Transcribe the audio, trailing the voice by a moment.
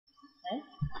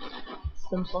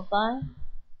simplify.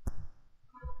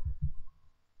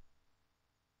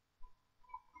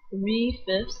 3/5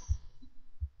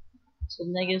 to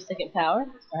the negative second power,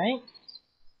 right?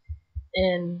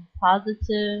 In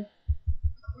positive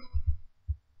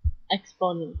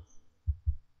exponents.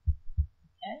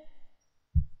 Okay?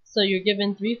 So you're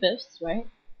given 3/5, right?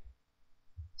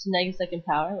 To negative second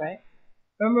power, right?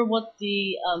 Remember what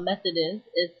the method is.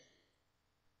 It's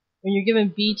when you're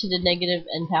given b to the negative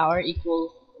n power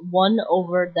equals 1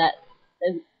 over that.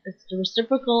 It's the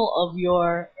reciprocal of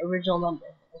your original number,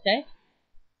 okay?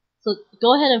 So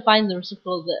go ahead and find the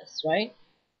reciprocal of this, right?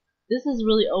 This is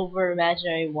really over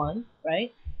imaginary 1,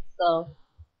 right? So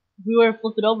if we were to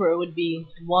flip it over, it would be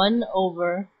 1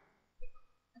 over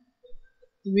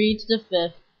 3 to the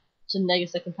 5th to the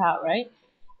negative second power, right?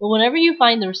 But whenever you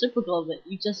find the reciprocal of it,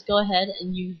 you just go ahead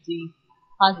and use the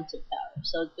positive power.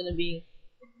 So it's going to be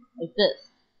like this.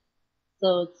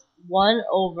 So it's 1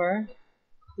 over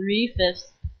 3/5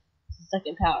 to the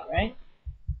second power, right?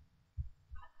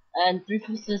 And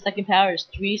 3/5 to the second power is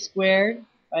 3 squared,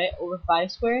 right, over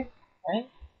 5 squared, right?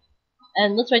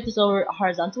 And let's write this over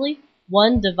horizontally.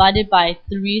 1 divided by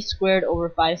 3 squared over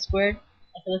 5 squared.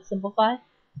 Okay, let's simplify.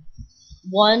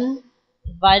 1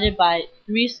 divided by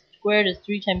 3 squared is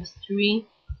 3 times 3.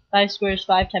 5 squared is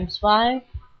 5 times 5.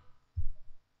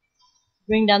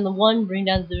 Bring down the 1, bring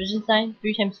down the division sign.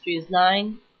 3 times 3 is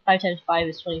 9. 5 times 5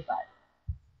 is 25.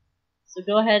 So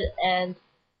go ahead and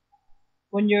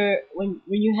when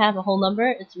you have a whole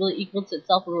number, it's really equal to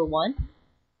itself over 1,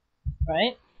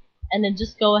 right? And then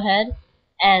just go ahead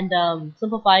and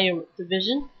simplify your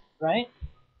division, right?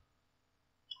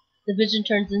 Division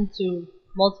turns into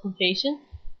multiplication,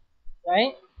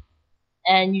 right?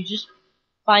 And you just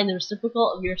find the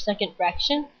reciprocal of your second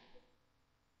fraction.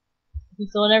 Okay,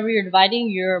 so whenever you're dividing,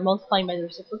 you're multiplying by the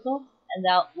reciprocal, and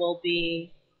that will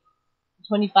be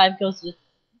 25 goes to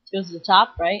the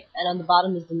top, right? And on the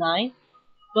bottom is the 9.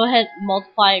 Go ahead and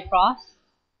multiply across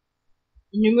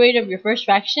the numerator of your first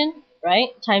fraction, right,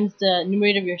 times the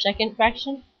numerator of your second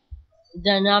fraction. The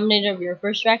denominator of your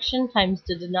first fraction times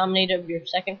the denominator of your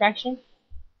second fraction.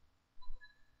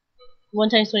 1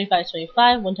 times 25 is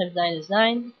 25, 1 times 9 is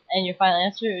 9, and your final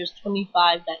answer is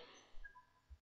 25